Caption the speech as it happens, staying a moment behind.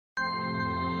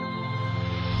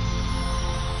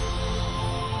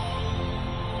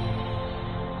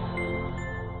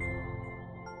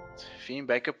Veeam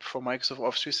Backup for Microsoft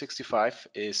Office 365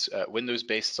 is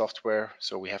Windows-based software.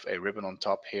 So we have a ribbon on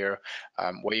top here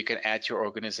where you can add your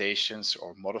organizations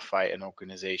or modify an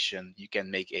organization. You can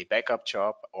make a backup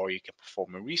job or you can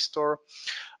perform a restore.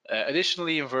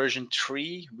 Additionally, in version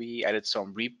 3, we added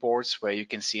some reports where you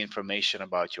can see information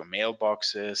about your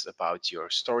mailboxes, about your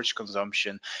storage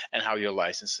consumption, and how your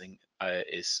licensing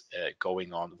is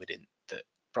going on within the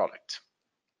product.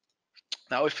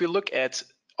 Now, if we look at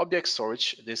object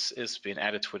storage, this has been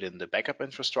added within the backup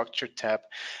infrastructure tab.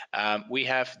 We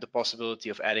have the possibility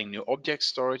of adding new object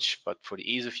storage, but for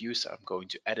the ease of use, I'm going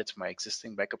to edit my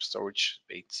existing backup storage.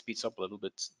 It speeds up a little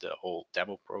bit the whole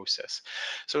demo process.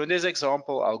 So in this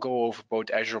example, I'll go over both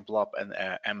Azure Blob and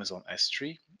Amazon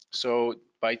S3. So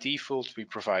by default, we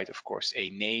provide, of course, a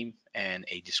name and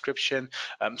a description.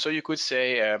 So you could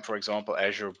say, for example,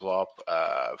 Azure Blob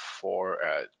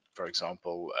for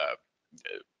example,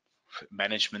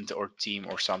 management or team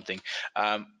or something.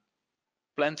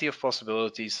 Plenty of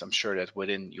possibilities. I'm sure that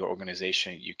within your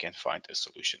organization you can find a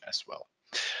solution as well.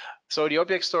 So the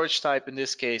object storage type in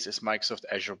this case is Microsoft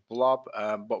Azure Blob,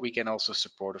 but we can also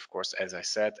support, of course, as I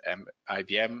said,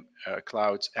 IBM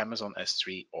Cloud, Amazon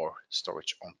S3, or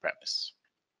storage on-premise.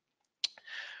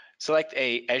 Select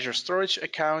a Azure storage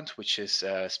account, which is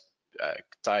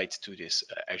tied to this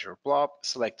Azure Blob.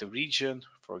 Select the region,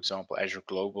 for example, Azure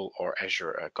Global or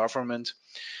Azure Government.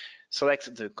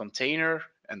 Select the container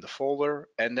and the folder,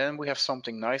 and then we have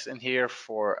something nice in here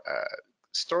for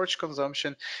storage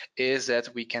consumption, is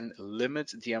that we can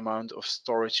limit the amount of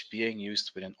storage being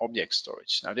used within object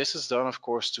storage. Now this is done, of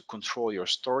course, to control your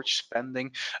storage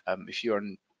spending. If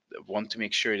you want to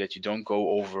make sure that you don't go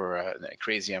over a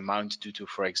crazy amount due to,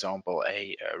 for example,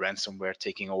 a ransomware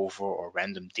taking over or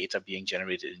random data being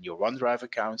generated in your OneDrive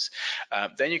accounts,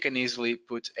 then you can easily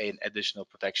put an additional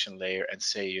protection layer and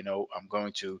say, you know, I'm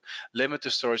going to limit the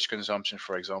storage consumption,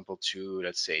 for example, to,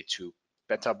 let's say, 2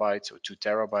 petabytes or 2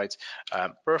 terabytes.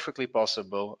 Perfectly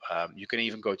possible. You can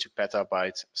even go to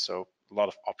petabytes, so a lot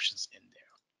of options in there.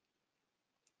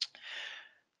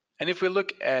 And if we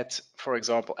look at, for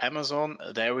example, Amazon,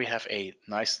 there we have a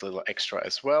nice little extra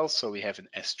as well. So we have an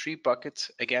S3 bucket.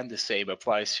 Again, the same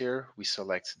applies here. We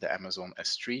select the Amazon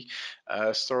S3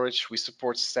 storage. We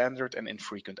support standard and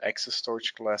infrequent access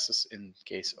storage classes in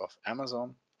case of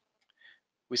Amazon.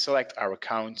 We select our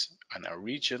account and our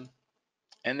region.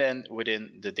 And then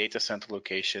within the data center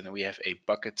location, we have a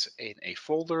bucket in a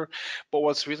folder. But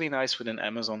what's really nice within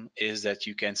Amazon is that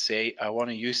you can say, I want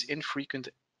to use infrequent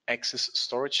access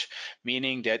storage,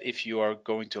 meaning that if you are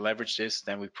going to leverage this,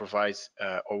 then we provide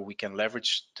or we can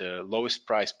leverage the lowest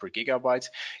price per gigabyte.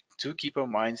 Do keep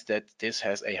in mind that this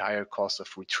has a higher cost of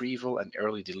retrieval and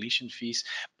early deletion fees,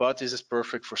 but this is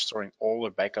perfect for storing all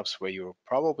the backups where you're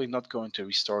probably not going to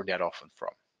restore that often from.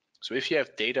 So if you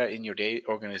have data in your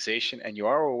organization and you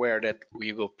are aware that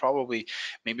we will probably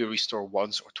maybe restore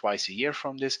once or twice a year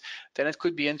from this, then it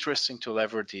could be interesting to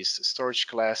leverage this storage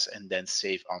class and then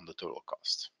save on the total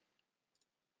cost.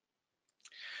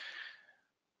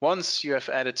 Once you have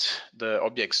added the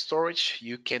object storage,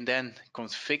 you can then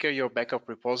configure your backup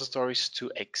repositories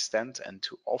to extend and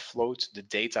to offload the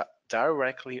data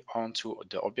directly onto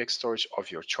the object storage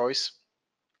of your choice.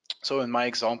 So in my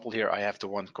example here, I have the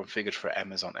one configured for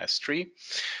Amazon S3.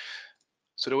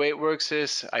 So the way it works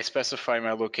is I specify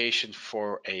my location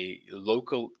for a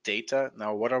local data.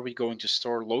 Now, what are we going to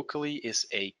store locally is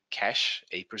a cache,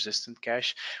 a persistent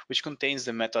cache, which contains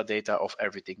the metadata of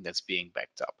everything that's being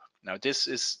backed up. Now, this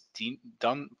is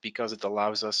done because it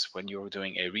allows us, when you're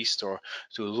doing a restore,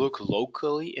 to look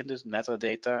locally in the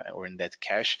metadata or in that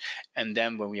cache. And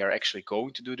then when we are actually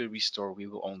going to do the restore, we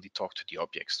will only talk to the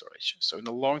object storage. So in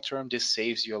the long term, this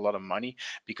saves you a lot of money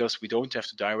because we don't have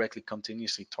to directly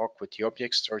continuously talk with the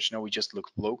object storage. No, we just look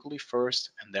locally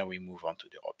first, and then we move on to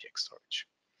the object storage.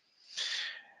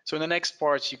 So in the next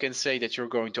part, you can say that you're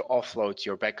going to offload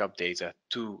your backup data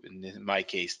to, in my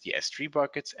case, the S3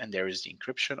 bucket, and there is the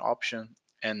encryption option.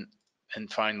 And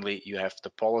finally, you have the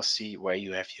policy where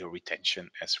you have your retention,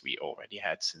 as we already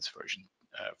had since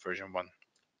version 1.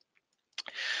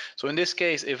 So in this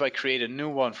case, if I create a new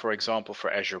one, for example,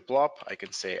 for Azure Blob, I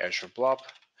can say Azure Blob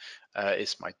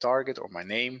is my target or my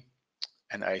name.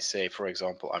 And I say, for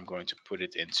example, I'm going to put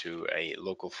it into a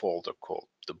local folder called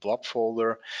the Blob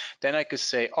folder. Then I could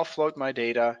say offload my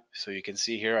data. So you can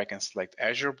see here, I can select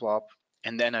Azure Blob,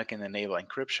 and then I can enable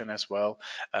encryption as well,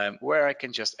 where I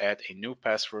can just add a new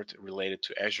password related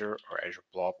to Azure or Azure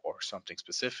Blob or something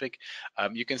specific.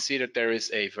 You can see that there is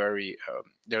a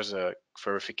there's a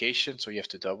verification. So you have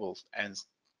to double and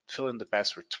fill in the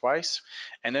password twice.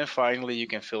 And then finally, you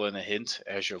can fill in a hint,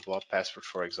 Azure Blob password,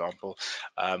 for example.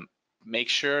 make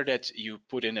sure that you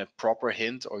put in a proper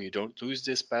hint or you don't lose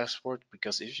this password,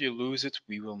 because if you lose it,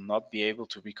 we will not be able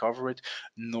to recover it,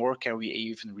 nor can we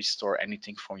even restore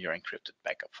anything from your encrypted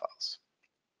backup files.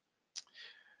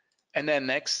 And then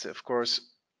next, of course,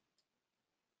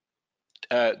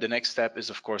 the next step is,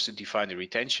 of course, to define the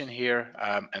retention here,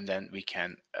 and then we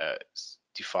can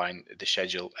define the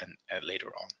schedule and later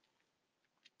on.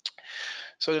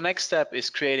 So the next step is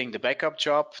creating the backup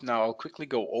job. Now I'll quickly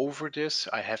go over this.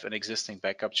 I have an existing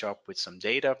backup job with some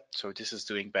data. So this is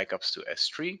doing backups to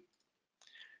S3.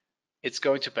 It's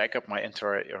going to back up my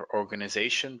entire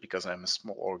organization because I'm a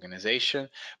small organization,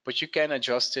 but you can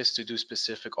adjust this to do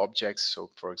specific objects. So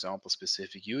for example,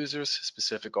 specific users,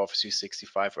 specific Office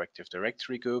 365 or Active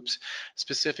Directory groups,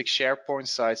 specific SharePoint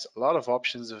sites, a lot of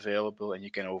options available, and you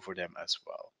can over them as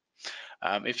well.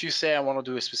 If you say I want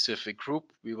to do a specific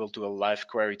group, we will do a live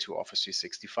query to Office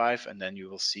 365, and then you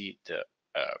will see the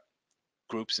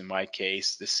groups. In my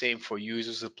case, the same for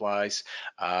users applies.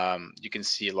 You can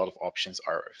see a lot of options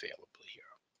are available here.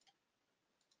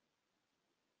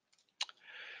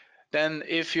 Then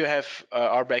if you have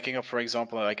are backing up, for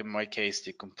example, like in my case,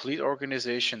 the complete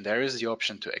organization, there is the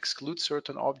option to exclude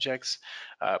certain objects,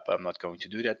 but I'm not going to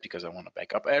do that because I want to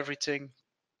back up everything.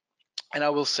 And I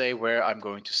will say where I'm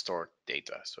going to store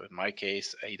data. So in my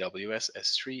case, AWS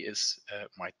S3 is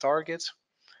my target.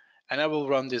 And I will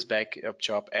run this backup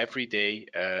job every day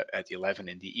at 11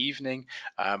 in the evening.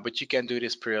 But you can do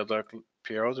this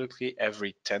periodically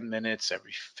every 10 minutes,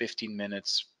 every 15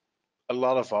 minutes, a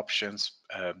lot of options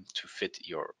to fit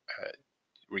your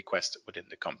request within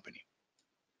the company.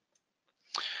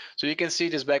 So you can see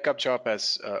this backup job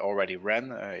has already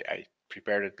ran. I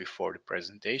prepared it before the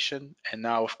presentation. And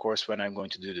now, of course, when I'm going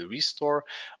to do the restore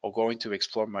or going to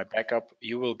explore my backup,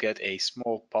 you will get a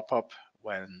small pop-up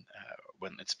when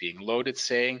it's being loaded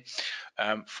saying,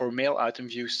 for mail item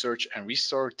view, search and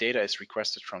restore, data is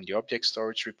requested from the object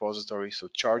storage repository. So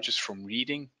charges from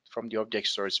reading from the object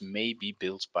storage may be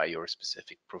billed by your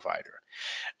specific provider.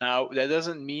 Now, that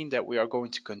doesn't mean that we are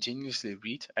going to continuously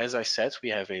read. As I said, we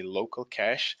have a local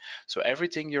cache. So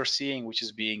everything you're seeing which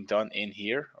is being done in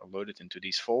here or loaded into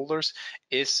these folders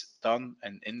is done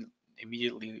and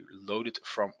immediately loaded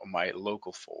from my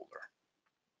local folder.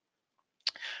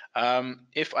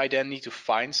 If I then need to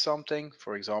find something,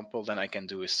 for example, then I can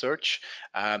do a search.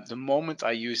 The moment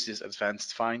I use this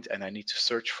advanced find and I need to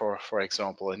search for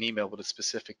example, an email with a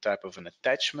specific type of an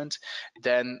attachment,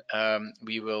 then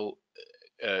we will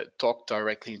talk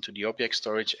directly into the object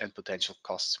storage and potential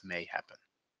costs may happen.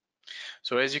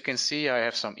 So as you can see, I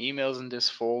have some emails in this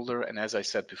folder, and as I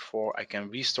said before, I can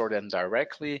restore them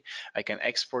directly, I can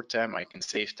export them, I can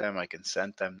save them, I can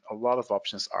send them. A lot of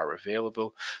options are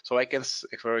available. So I can,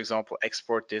 for example,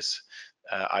 export this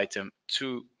item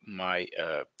to my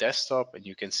desktop, and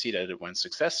you can see that it went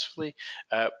successfully.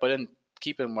 But then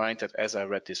keep in mind that as I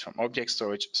read this from object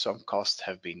storage, some costs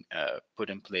have been put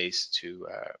in place to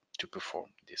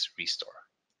perform this restore.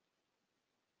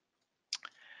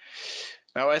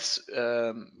 Now, as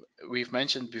we've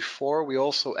mentioned before, we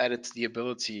also added the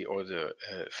ability or the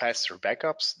faster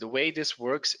backups. The way this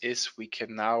works is we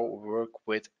can now work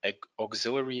with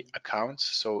auxiliary accounts.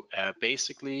 So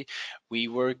basically, we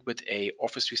work with a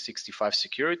Office 365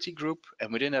 security group,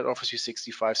 and within that Office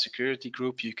 365 security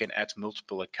group, you can add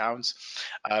multiple accounts,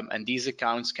 and these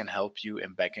accounts can help you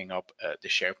in backing up the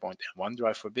SharePoint and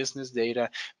OneDrive for business data,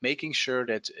 making sure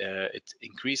that it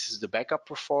increases the backup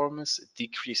performance, it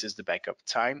decreases the backup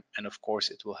time, and of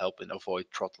course it will help in avoid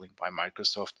throttling by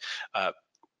Microsoft,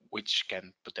 which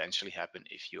can potentially happen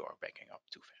if you are backing up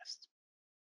too fast.